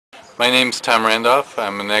My name's Tom Randolph.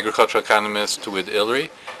 I'm an agricultural economist with ILRI,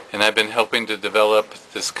 and I've been helping to develop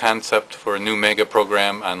this concept for a new mega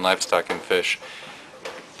program on livestock and fish.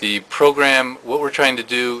 The program, what we're trying to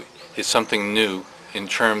do is something new in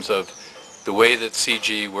terms of the way that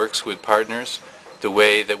CG works with partners, the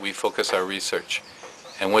way that we focus our research.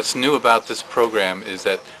 And what's new about this program is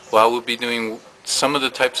that while we'll be doing some of the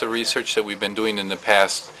types of research that we've been doing in the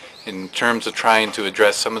past in terms of trying to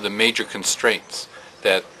address some of the major constraints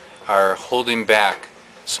that are holding back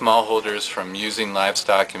smallholders from using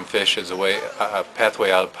livestock and fish as a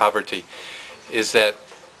pathway out of poverty, is that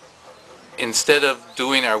instead of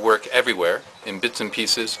doing our work everywhere in bits and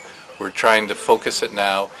pieces, we're trying to focus it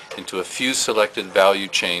now into a few selected value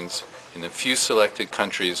chains in a few selected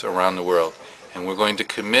countries around the world. And we're going to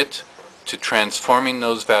commit to transforming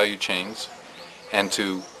those value chains and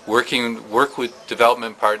to work with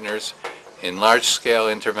development partners in large-scale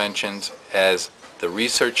interventions as the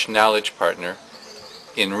research knowledge partner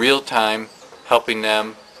in real time, helping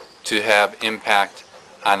them to have impact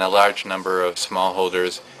on a large number of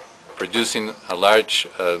smallholders, producing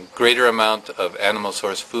a greater amount of animal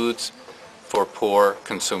source foods for poor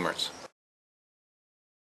consumers.